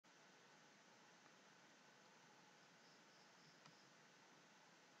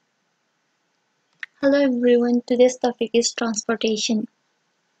Hello everyone, today's topic is transportation.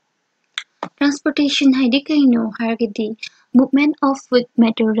 Transportation haidi kaino haragadi movement of food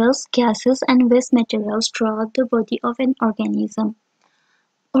materials, gases and waste materials throughout the body of an organism.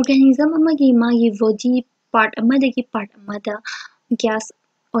 Organism magi body part part amada gas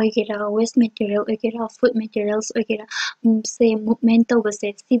oigera, waste material oigera, food materials oigera, say movement tawbase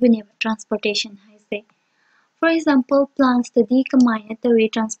sibuneba transportation haise. For example, plants study kamaya tawi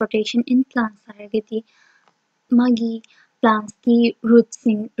transportation in plants haragadi ꯃꯥꯒꯤ ꯄ꯭ꯂꯥꯟꯠꯁꯀꯤ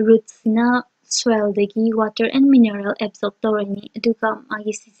ꯔꯨꯠꯁꯤꯅ ꯁꯣꯏꯜꯗꯒꯤ water N mineral ꯑꯦꯕꯖꯣꯔꯕ ꯇꯧꯔꯅꯤ ꯑꯗꯨꯒ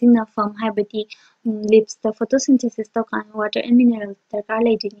ꯃꯥꯒꯤ ꯁꯤꯖꯤꯟꯅꯐꯝ ꯍꯥꯏꯕꯗꯤ ꯂꯤꯞꯁꯇ photosynthesis ꯇꯧꯀꯥꯟꯗ water N mineral ꯗꯔꯀꯥꯔ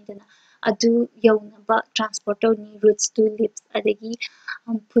ꯂꯩꯗꯣꯏꯅꯤꯗꯅ ꯑꯗꯨ ꯌꯧꯅꯕ transport ꯇꯧꯅꯤ ꯔꯨꯠꯁ ꯇꯨ ꯂꯤꯞꯁ ꯑꯗꯒꯤ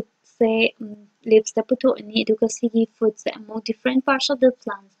ꯐꯨꯗꯁꯦ ꯂꯤꯞꯁꯇ ꯄꯨꯊꯣꯛꯑꯅꯤ ꯑꯗꯨꯒ ꯁꯤꯒꯤ ꯐꯨꯗꯁꯦ ꯑꯃꯨꯛ different parts of the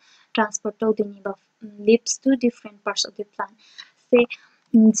plant transport ꯇꯧꯗꯣꯏꯅꯦꯕ lips to different parts of the plant ꯁꯦ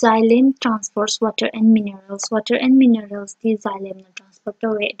xylem transports water and minerals. Water and minerals the xylem na transport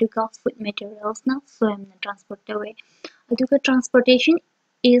taway. Aduga food materials na phloem na transport taway. Aduga transportation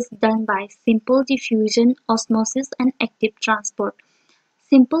is done by simple diffusion, osmosis, and active transport.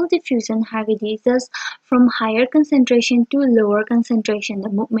 Simple diffusion haragadi thus from higher concentration to lower concentration the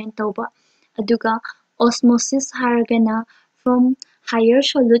movement tawba. Aduga osmosis haragana from higher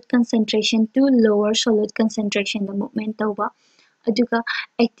solute concentration to lower solute concentration the movement tawba. ꯑꯗꯨꯒ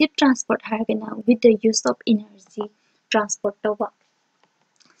active transport ꯍꯥꯏꯔꯒꯅ with the use of energy transport ꯇꯧꯕ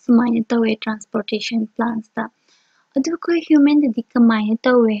ꯁꯨꯃꯥꯏꯅ ꯇꯧꯋꯦ transportation plants ꯇ ꯑꯗꯨ ꯑꯩꯈꯣꯏ ꯍ꯭ꯌꯨꯃꯦꯟꯗꯗꯤ ꯀꯃꯥꯏꯅ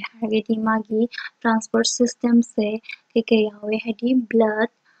ꯇꯧꯋꯦ ꯍꯥꯏꯔꯒꯗꯤ ꯃꯥꯒꯤ transport systemꯁꯦ ꯀꯩꯀꯩ ꯌꯥꯎꯋꯦ ꯍꯥꯏꯗꯤ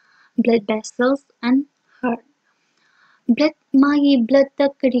blood vessels and heart ꯃꯥꯒꯤ bloodꯇ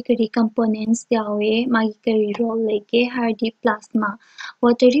ꯀꯔꯤ components ꯌꯥꯎꯋꯦ ꯃꯥꯒꯤ ꯀꯔꯤ role ꯂꯩꯒꯦ ꯍꯥꯏꯔꯗꯤ plasma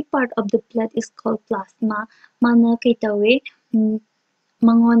watery part of the blood is called plasma ꯃꯥꯅ ꯀꯩ ꯇꯧꯋꯦ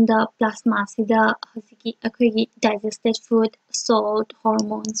ꯃꯉꯣꯟꯗ ꯄ꯭ꯂꯥꯁꯃꯥꯁꯤꯗ ꯍꯧꯖꯤꯛꯀꯤ ꯑꯩꯈꯣꯏꯒꯤ digested food, salt,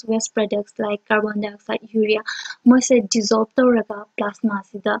 hormones, waste products like carbon dioxide, urea ꯃꯣꯏꯁꯦ dissolve ꯇꯧꯔꯒ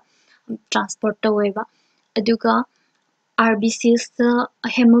ꯄ꯭ꯂꯥꯁꯃꯥꯁꯤꯗ transport ꯇꯧꯋꯦꯕ ꯑꯗꯨꯒ RBCsꯇ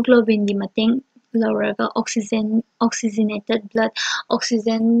hemoglobinꯒꯤ ꯃꯇꯦꯡ ꯂꯧꯔꯒ oxygenated blood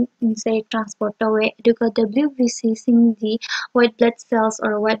oxygenꯁꯦ transport ꯇꯧꯋꯦ ꯑꯗꯨꯒ WBCꯁꯤꯡꯗꯤ white blood cells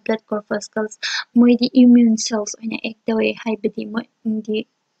or white blood corpuscles ꯃꯣꯏꯗꯤ immune cells ꯑꯣꯏꯅ act ꯇꯧꯋꯦ ꯍꯥꯏꯕꯗꯤ ꯃꯣꯏꯗꯤ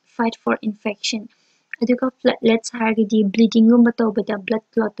fight for infection ꯑꯗꯨꯒ platelets ꯍꯥꯏꯔꯒꯗꯤ bleedingꯒꯨꯝꯕ ꯇꯧꯕꯗ blood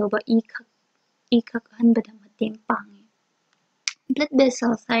clot ꯇꯧꯕ ꯏ ꯈꯛꯍꯟꯕꯗ ꯃꯇꯦꯡ ꯄꯥꯡꯉꯦ blood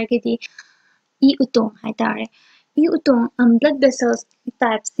vessels ꯍꯥꯏꯔꯒꯗꯤ ꯏ ꯎꯇꯣꯡ ꯍꯥꯏꯇꯥꯔꯦ ꯏ ꯎꯇꯣꯡ blood vessels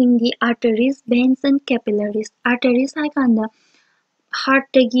typesꯤꯡꯗꯤ arteries, veins and capillaries arteries ꯍꯥꯏꯀꯥꯟꯗ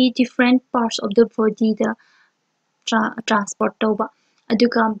heartꯇꯒꯤ different parts of the bodyꯗ transport ꯇꯧꯕ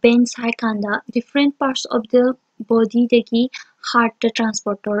ꯑꯗꯨꯒ veins ꯍꯥꯏꯀꯥꯟꯗ different parts of the bodyꯗꯒꯤ heartꯇ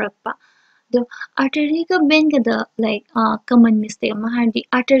transport ꯇꯧꯔꯛꯄ ꯑꯗꯣ arteryꯒ veinꯒꯗ like common mistake ꯑꯃ ꯍꯥꯏꯔꯗꯤ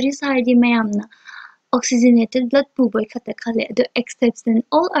arteries ꯍꯥꯏꯔꯗꯤ ꯃꯌꯥꯝꯅ oxygenated blood ꯄꯨꯕꯩ ꯈꯛꯇ ꯈꯜꯂꯦ ꯑꯗꯣ exception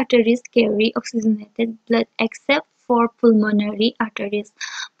all arteries carry oxygenated blood except for pulmonary arteries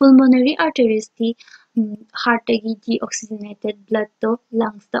pulmonary arteries D heartꯇꯒꯤ deoxygenated bloodꯇꯣ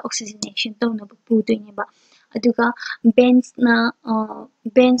lungsꯇ oxygenation ꯇꯧꯅꯕ ꯄꯨꯗꯣꯏꯅꯦꯕ ꯑꯗꯨꯒ veins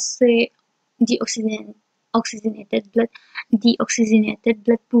ꯁꯦ oxygenated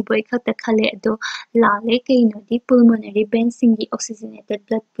blood ꯄꯨꯕꯩ ꯈꯛꯇ ꯈꯜꯂꯦ ꯑꯗꯣ ꯂꯥꯜꯂꯦ ꯀꯩꯅꯣꯗꯤ pulmonary veinsꯁꯤꯡꯒꯤ oxygenated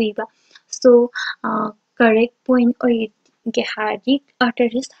blood ꯄꯨꯏꯕ so correct point ꯑꯣꯏꯒꯦ ꯍꯥꯏꯔꯗꯤ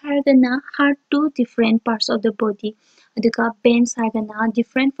arteries ꯍꯥꯏꯔꯒꯅ heart to different parts of the body ꯑꯗꯨꯒ veins ꯍꯥꯏꯔꯒꯅ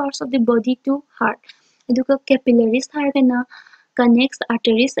different parts of the body to heart ꯑꯗꯨꯒ capillaries ꯍꯥꯏꯔꯒꯅ connects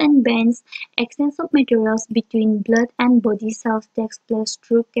arteries and veins exchange of materials between blood and body cells takes place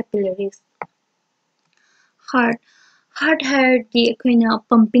through capillaries heart ꯍꯥꯏꯔꯗꯤ ꯑꯩꯈꯣꯏꯅ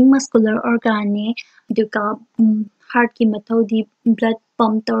pumping muscular organꯅꯦ ꯑꯗꯨꯒ heartꯀꯤ ꯃꯊꯧꯗꯤ blood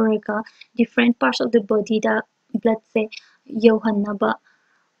pump ꯇꯧꯔꯒ different parts of the bodyꯗ bloodꯁꯦ ꯌꯧꯍꯟꯅꯕ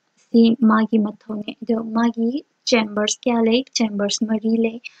ꯁꯤ ꯃꯥꯒꯤ ꯃꯊꯧꯅꯦ ꯑꯗꯣ ꯃꯥꯒꯤ chambers ꯀꯌꯥ ꯂꯩ chambers 3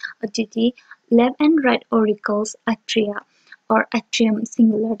 ꯂꯩ ꯑꯗꯨꯗꯤ left and right auricles atria or atrium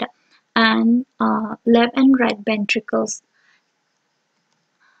singularꯗ and left and right ventricles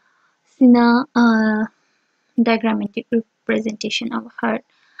sina diagrammatic representation of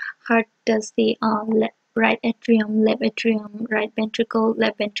heart does the right atrium left atrium right ventricle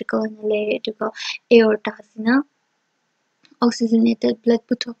left ventricle na lay aduga aorta sina oxygenated blood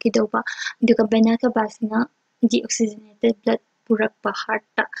puthokidauba aduga vena cava sina deoxygenated blood purakpa heart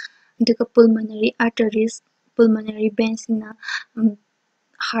ta aduga pulmonary arteries pulmonary veins sina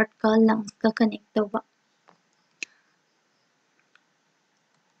heart ka lungs ka connect tauba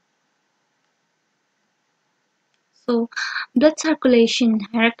so blood circulation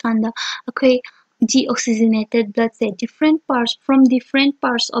harakanda akhoi deoxygenated blood say different parts from different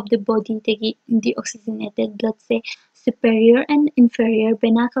parts of the body dagi deoxygenated blood say superior and inferior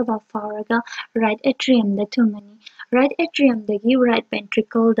vena cava fauraga right atrium da thumani right atrium dagi right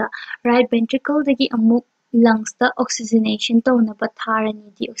ventricle dagi amuk lungs da oxygenation tawna tharani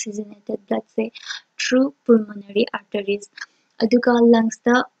deoxygenated blood say through pulmonary arteries aduga lungs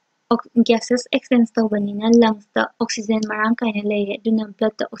da gases exchange tawbanina lungs da oxygen marang kaina leire aduna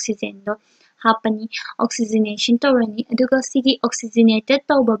blood da oxygen do hapani oxygenation tawrani aduga sigi oxygenated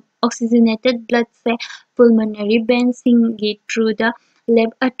blood se pulmonary veins singi through the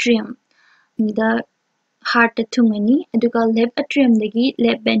left atrium the heart da thumani aduga left atrium dagi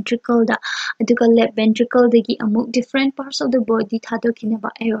left ventricle da aduga left ventricle dagi amuk different parts of the body thadokina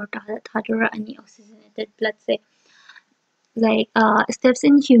ba aorta da thadora ani oxygenated blood se steps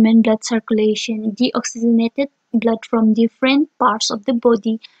in human blood circulation. Deoxygenated blood from different parts of the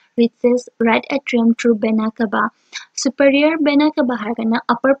body reaches right atrium through vena cava. Superior vena cava hargana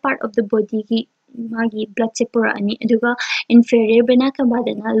upper part of the body ki magi blood se purani aduga inferior vena cava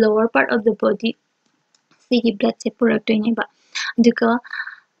dana lower part of the body sigi blood se puraktoineba aduga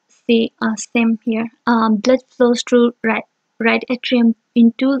see same here. Blood flows through right atrium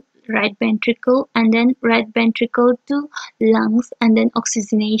into right ventricle and then right ventricle to lungs and then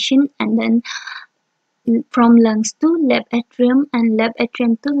oxygenation and then from lungs to left atrium and left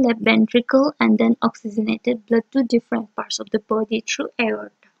atrium to left ventricle and then oxygenated blood to different parts of the body through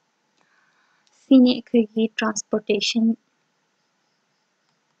aorta. Sine equity transportation.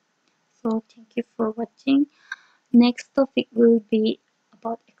 So thank you for watching. Next topic will be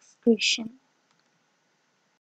about excretion.